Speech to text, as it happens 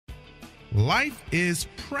Life is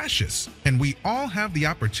precious, and we all have the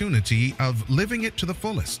opportunity of living it to the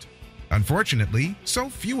fullest. Unfortunately, so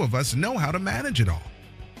few of us know how to manage it all.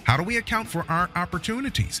 How do we account for our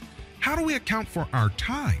opportunities? How do we account for our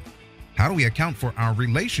time? How do we account for our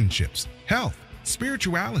relationships, health,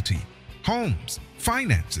 spirituality, homes,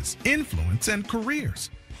 finances, influence, and careers?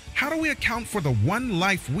 How do we account for the one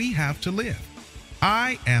life we have to live?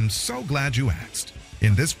 I am so glad you asked.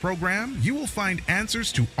 In this program, you will find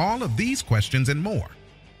answers to all of these questions and more.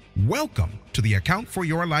 Welcome to the Account for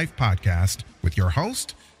Your Life podcast with your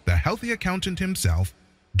host, the healthy accountant himself,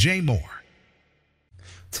 Jay Moore.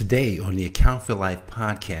 Today on the Account for Life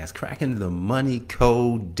podcast, cracking the money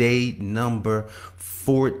code, day number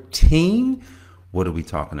 14. What are we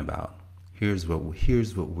talking about? Here's what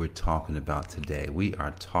we're talking about today. We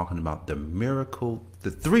are talking about the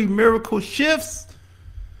three miracle shifts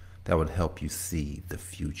that would help you see the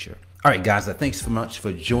future. All right, guys, thanks so much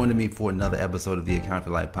for joining me for another episode of the Account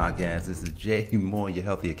for Life podcast. This is Jay Moore, your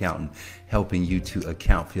healthy accountant, helping you to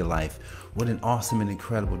account for your life. What an awesome and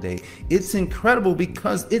incredible day. It's incredible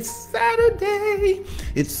because it's Saturday.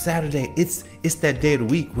 It's Saturday. It's that day of the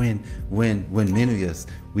week when many of us,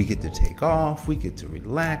 we get to take off, we get to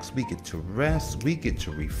relax, we get to rest, we get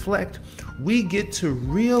to reflect, we get to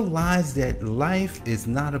realize that life is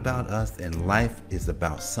not about us and life is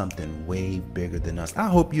about something way bigger than us. I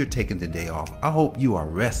hope you're taking the day off. I hope you are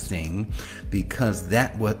resting because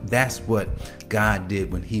that's what God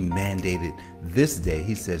did when he mandated this day.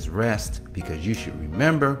 He says rest because you should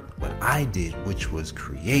remember what I did, which was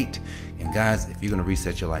create. And guys, if you're going to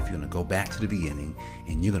reset your life, you're going to go back to the beginning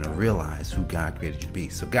and you're going to realize who God created you to be.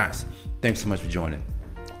 So guys, thanks so much for joining.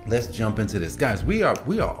 Let's jump into this. Guys, we are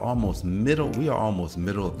almost middle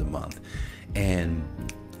of the month. And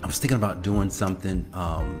I was thinking about doing something,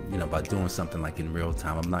 like in real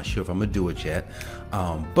time. I'm not sure if I'm going to do it yet.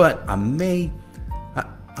 But I may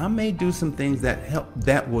do some things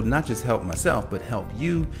that will not just help myself, but help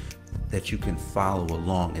you, that you can follow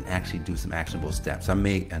along and actually do some actionable steps. I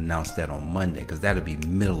may announce that on Monday because that'll be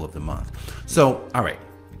middle of the month. So, all right.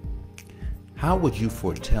 How would you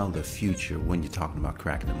foretell the future when you're talking about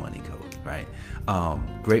cracking the money code, right?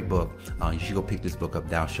 Great book. You should go pick this book up,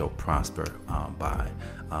 Thou Shalt Prosper, by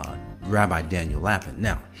Rabbi Daniel Lapin.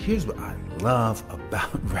 Now, here's what I love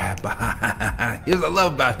about Rabbi. Here's what I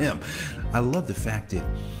love about him. I love the fact that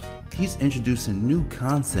he's introducing new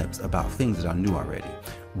concepts about things that I knew already.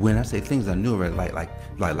 When I say things I knew already,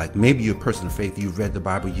 like maybe you're a person of faith, you've read the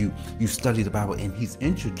Bible, you studied the Bible, and he's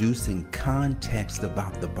introducing context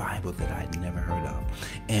about the Bible that I'd never heard of.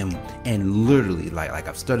 And literally, like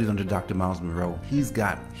I've studied under Dr. Miles Monroe,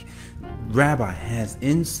 Rabbi has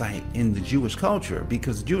insight in the Jewish culture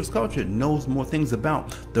because the Jewish culture knows more things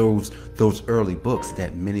about those early books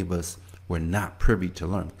that many of us were not privy to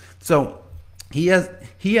learn. So he has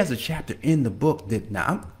a chapter in the book that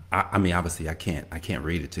now I mean, obviously I can't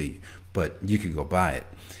read it to you, but you can go buy it.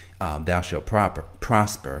 Thou Shalt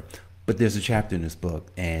Prosper. But there's a chapter in this book,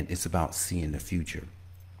 and it's about seeing the future.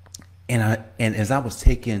 And as I was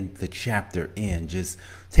taking the chapter in, just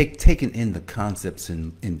taking in the concepts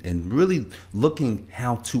and really looking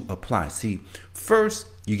how to apply. See, first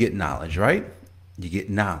you get knowledge, right? You get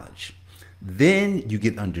knowledge. Then you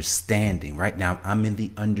get understanding. Right now, I'm in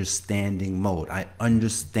the understanding mode. I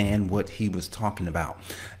understand what he was talking about.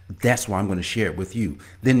 That's why I'm going to share it with you.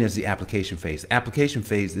 Then there's the application phase. Application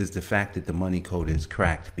phase is the fact that the money code is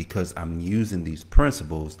cracked because I'm using these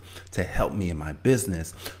principles to help me in my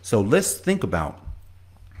business. So let's think about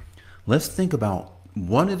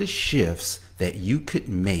one of the shifts that you could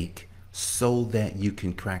make so that you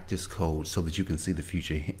can crack this code, so that you can see the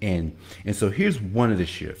future. And so here's one of the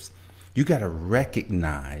shifts. You got to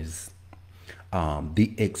recognize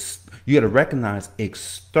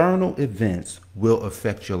external events will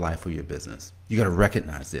affect your life or your business. You got to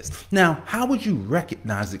recognize this. Now, how would you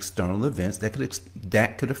recognize external events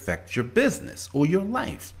that could affect your business or your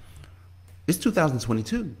life? It's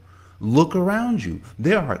 2022. Look around you.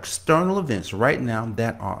 There are external events right now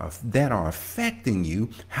that are affecting you.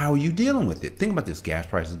 How are you dealing with it? Think about this: gas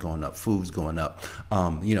prices going up, food's going up.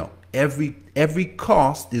 Every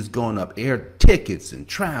cost is going up. Air tickets and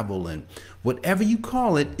travel and whatever you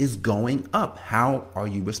call it is going up. How are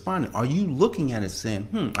you responding? Are you looking at it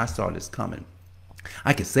saying, I saw this coming?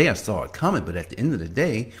 I could say I saw it coming, but at the end of the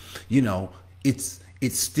day, it's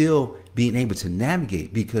still being able to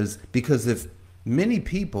navigate because if many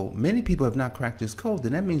people have not cracked this code,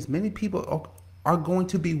 then that means many people are going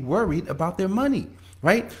to be worried about their money.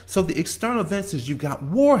 right? So the external events is you've got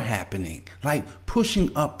war happening, like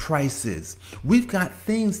pushing up prices. We've got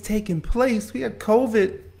things taking place. We had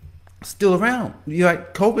COVID still around. You're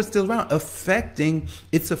like, COVID's still around,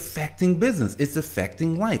 it's affecting business, it's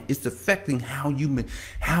affecting life, it's affecting how you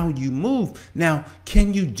move. Now,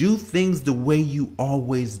 can you do things the way you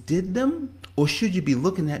always did them, or should you be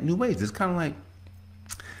looking at new ways? It's kind of like,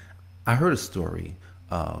 I heard a story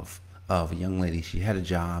of a young lady. She had a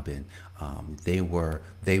job, and they were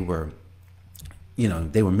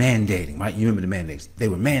mandating, right? You remember the mandates? They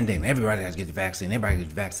were mandating everybody has to get the vaccine. Everybody gets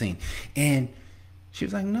the vaccine, and she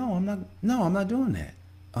was like, "No, I'm not. No, I'm not doing that.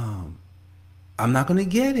 I'm not going to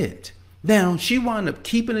get it." Now, she wound up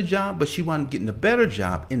keeping a job, but she wound up getting a better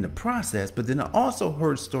job in the process. But then I also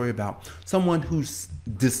heard a story about someone who's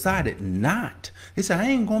decided not. They said, "I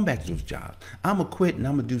ain't going back to this job. I'm going to quit and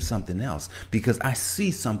I'm going to do something else because I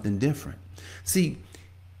see something different." See,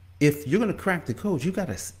 if you're going to crack the code,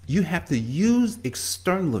 you have to use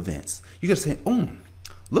external events. You got to say, "Oh,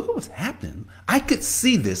 look at what's happening. I could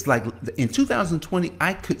see this." Like in 2020,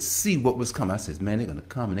 I could see what was coming. I said, "Man, they're going to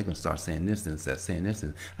come and they're going to start saying this and start saying this."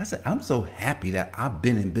 And I said, "I'm so happy that I've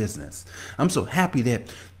been in business. I'm so happy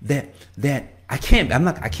that I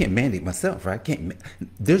can't mandate myself, right?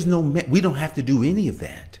 We don't have to do any of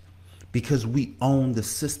that because we own the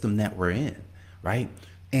system that we're in, right?"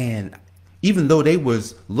 And even though they were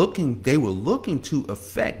looking to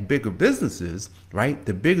affect bigger businesses, right?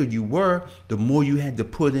 The bigger you were, the more you had to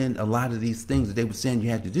put in a lot of these things that they were saying you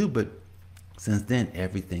had to do. But since then,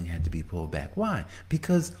 everything had to be pulled back. Why?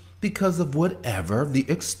 Because of whatever the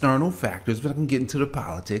external factors. But I can get into the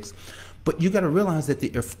politics. But you got to realize that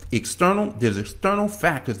there's external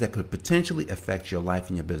factors that could potentially affect your life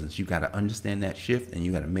and your business. You got to understand that shift, and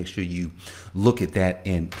you got to make sure you look at that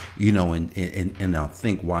and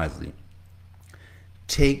think wisely.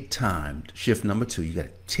 Take time. Shift number 2, you got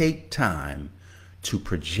to take time to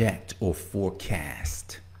project or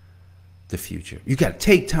forecast the future. You got to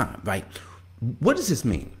take time, right? What does this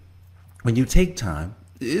mean? When you take time,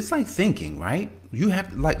 it's like thinking, right? You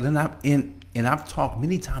have to, and I've talked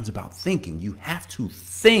many times about thinking. You have to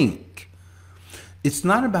think. It's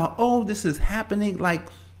not about, oh, this is happening. Like,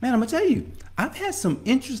 man, I'm going to tell you, I've had some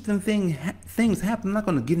interesting things happen. I'm not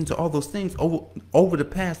going to get into all those things over the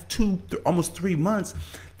past almost 3 months.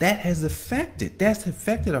 That's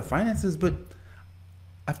affected our finances. But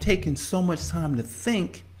I've taken so much time to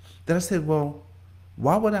think that I said, well,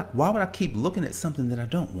 why would I keep looking at something that I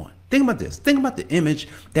don't want? Think about this. Think about the image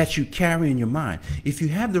that you carry in your mind. If you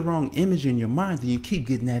have the wrong image in your mind, then you keep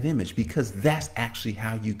getting that image, because that's actually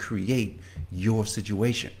how you create your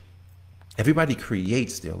situation. Everybody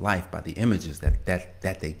creates their life by the images that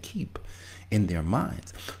they keep in their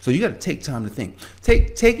minds. So you got to take time to think.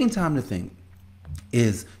 Taking time to think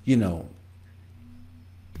is,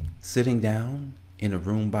 sitting down in a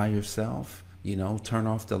room by yourself, turn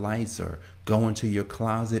off the lights, or go into your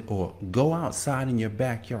closet, or go outside in your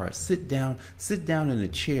backyard. Sit down in a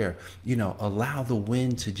chair, allow the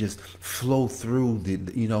wind to just flow through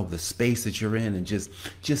the space that you're in, and just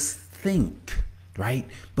think, right?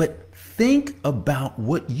 But think about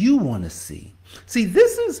what you want to see. See,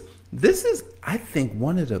 this is I think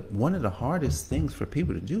one of the hardest things for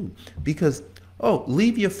people to do, because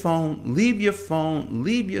leave your phone, leave your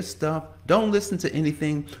stuff. Don't listen to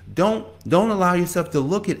anything. Don't allow yourself to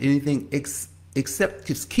look at anything except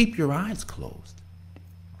just keep your eyes closed.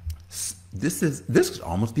 This could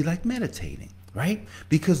almost be like meditating, right?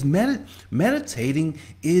 Because meditating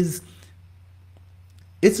it's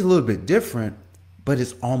a little bit different, but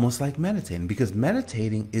it's almost like meditating, because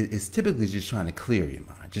meditating is typically just trying to clear your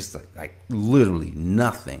mind, just like literally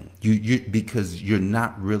nothing. Because you're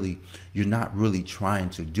not really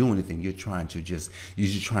trying to do anything. You're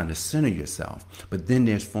just trying to center yourself. But then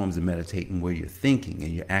there's forms of meditating where you're thinking,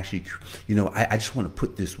 and you're actually, I just want to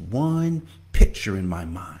put this one picture in my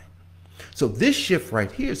mind. So this shift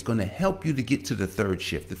right here is going to help you to get to the third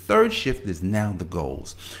shift. The third shift is now the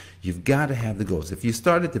goals. You've got to have the goals. If you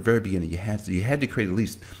start at the very beginning, you had to create at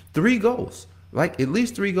least 3 goals, like at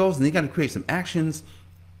least 3 goals, and you got to create some actions.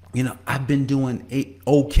 I've been doing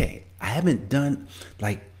okay. I've been doing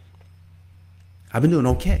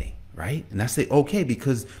okay, right? And I say okay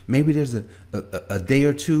because maybe there's a day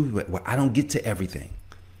or two where I don't get to everything,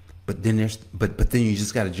 but then you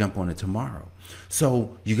just got to jump on it tomorrow.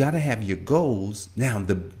 So you got to have your goals. Now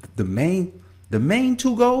the main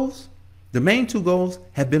two goals. The main 2 goals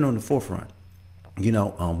have been on the forefront.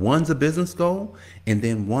 One's a business goal, and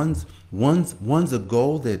then one's a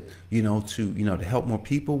goal that to help more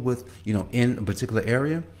people with in a particular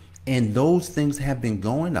area. And those things have been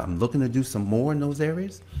going. I'm looking to do some more in those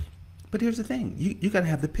areas. But here's the thing: you got to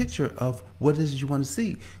have the picture of what it is you want to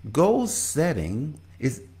see. Goal setting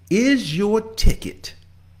is your ticket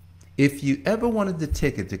If you ever wanted the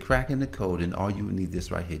ticket to cracking the code, and all you would need this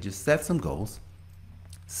right here, just set some goals.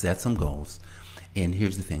 And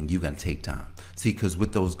here's the thing, you got to take time. See, because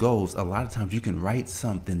with those goals, a lot of times you can write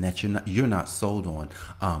something that you're not sold on.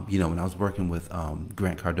 When I was working with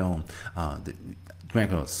Grant Cardone, Grant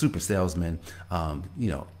Cardone, super salesman,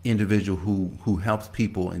 individual who helps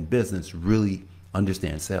people in business really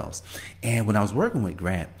understand sales. And when I was working with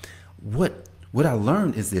Grant, what I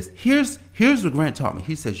learned is this. Here's what Grant taught me.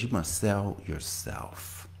 He says you must sell yourself.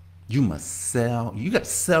 You got to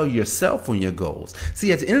sell yourself on your goals.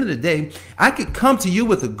 See, at the end of the day, I could come to you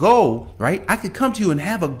with a goal, right? I could come to you and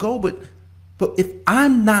have a goal, but if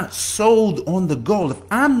I'm not sold on the goal, if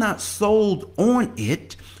I'm not sold on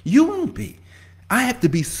it, you won't be. I have to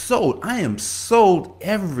be sold. I am sold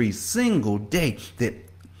every single day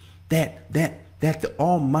that the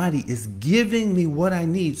Almighty is giving me what I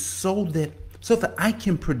need so that I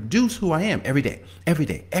can produce who I am every day.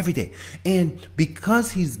 And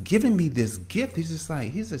because he's given me this gift, he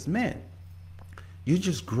says, man, you're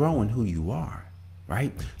just growing who you are,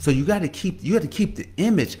 right? So you got to keep the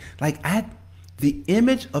image, the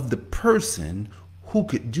image of the person who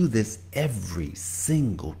could do this every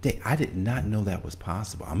single day. I did not know that was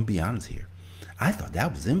possible. I'm gonna be honest here. I thought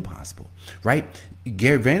that was impossible, right?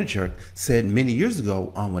 Gary Vaynerchuk said many years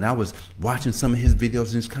ago when I was watching some of his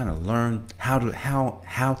videos and just kind of learn how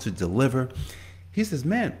to deliver. He says,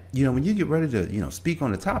 man, when you get ready to, speak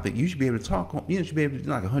on a topic, you should be able to talk on, you should be able to do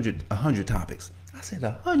like 100 topics. I said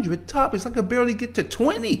 100 topics? I could barely get to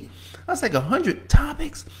 20. I was like 100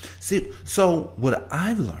 topics. See, so what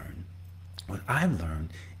I've learned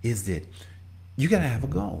is that you got to have a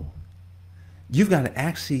goal. You've got to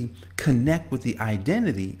actually connect with the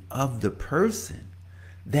identity of the person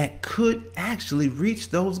that could actually reach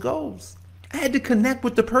those goals. I had to connect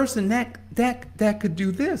with the person that could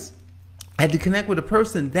do this. I had to connect with a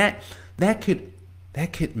person that could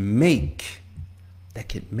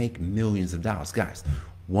make millions of dollars. Guys,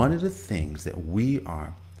 one of the things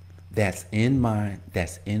that's in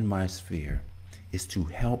my sphere is to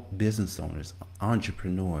help business owners,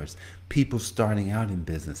 entrepreneurs, people starting out in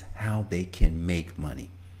business, how they can make money.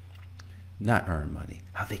 Not earn money,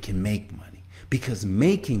 how they can make money. Because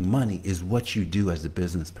making money is what you do as a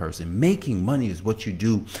business person. Making money is what you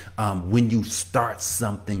do when you start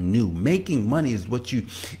something new. Making money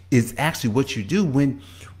is actually what you do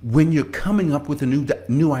when you're coming up with a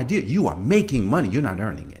new idea. You are making money, you're not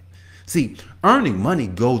earning it. See, earning money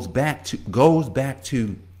goes back to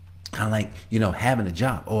kind of like, having a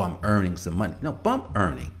job. Oh, I'm earning some money. No, bump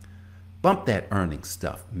earning. Bump that earning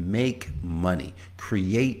stuff. Make money.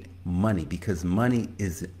 Create money, because money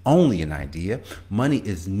is only an idea. Money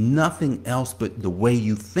is nothing else but the way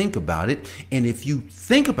you think about it. And if you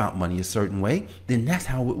think about money a certain way, then that's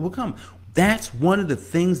how it will come. That's one of the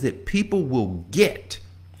things that people will get.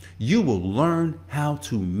 You will learn how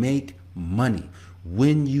to make money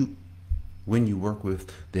when you work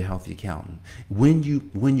with the Healthy Accountant. When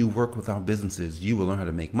you work with our businesses, you will learn how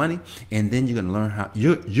to make money, and then you're going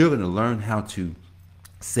to learn how to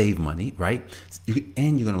save money, right?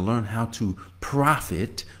 And you're going to learn how to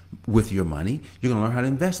profit with your money. You're going to learn how to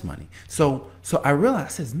invest money. So I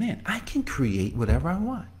realized, man, I can create whatever I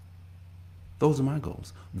want. Those are my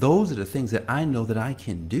goals. Those are the things that I know that I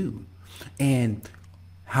can do. And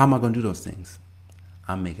how am I going to do those things?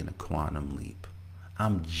 I'm making a quantum leap.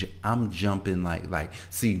 I'm jumping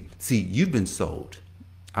see, you've been sold.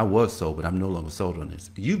 I was sold, but I'm no longer sold on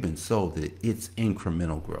this. You've been sold that it's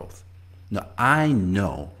incremental growth. Now, I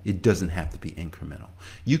know it doesn't have to be incremental.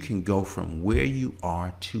 You can go from where you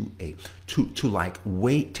are to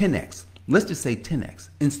 10x. Let's just say 10x.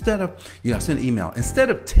 Instead of, I sent an email. Instead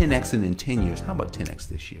of 10x in 10 years, how about 10x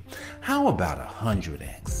this year? How about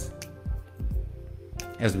 100x?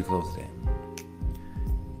 As we close today,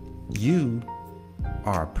 you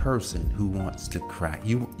are a person who wants to crack.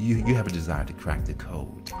 You have a desire to crack the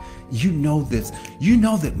code. You know this. You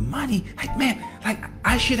know that money,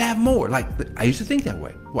 I should have more. I used to think that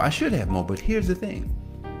way. Well, I should have more, but here's the thing.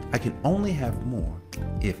 I can only have more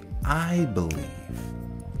if I believe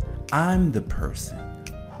I'm the person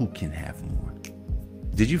who can have more.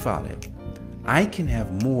 Did you follow that? I can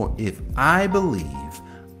have more if I believe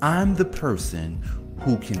I'm the person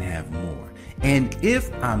who can have more. And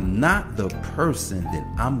if I'm not the person, then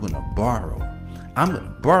I'm going to borrow. I'm going to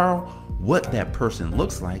borrow what that person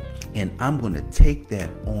looks like, and I'm going to take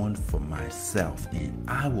that on for myself. And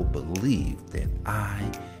I will believe that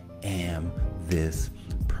I am this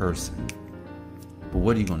person. But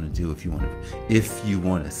what are you going to do if you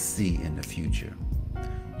want to see in the future?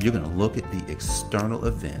 You're going to look at the external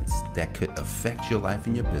events that could affect your life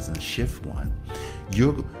and your business. Shift one.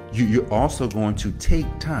 You're You're also going to take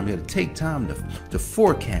time. You got to take time to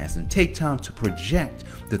forecast and take time to project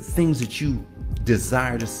the things that you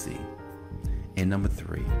desire to see. And number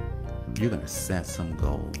 3, you're going to set some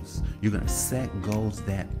goals. You're going to set goals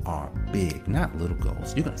that are big, not little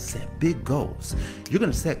goals. You're going to set big goals. You're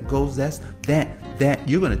going to set goals that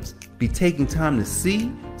you're going to be taking time to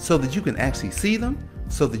see, so that you can actually see them,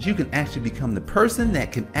 so that you can actually become the person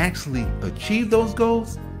that can actually achieve those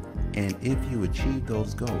goals. And if you achieve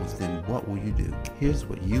those goals, then what will you do? Here's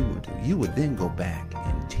what you will do. You would then go back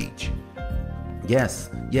and teach. Yes,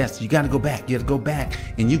 you got to go back. You got to go back,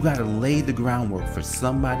 and you got to lay the groundwork for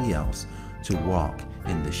somebody else to walk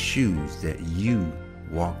in the shoes that you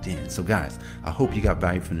walked in. So guys, I hope you got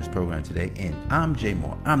value from this program today. And I'm Jay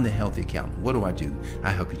Moore. I'm the Healthy Accountant. What do?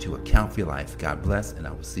 I help you to account for your life. God bless, and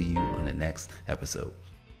I will see you on the next episode.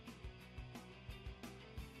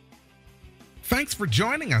 Thanks for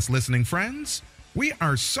joining us, listening friends. We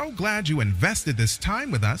are so glad you invested this time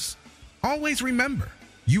with us. Always remember,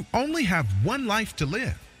 you only have one life to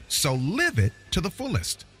live, so live it to the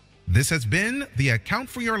fullest. This has been the Account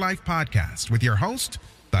for Your Life podcast with your host,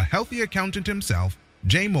 the Healthy Accountant himself,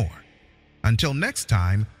 Jay Moore. Until next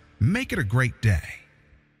time, make it a great day.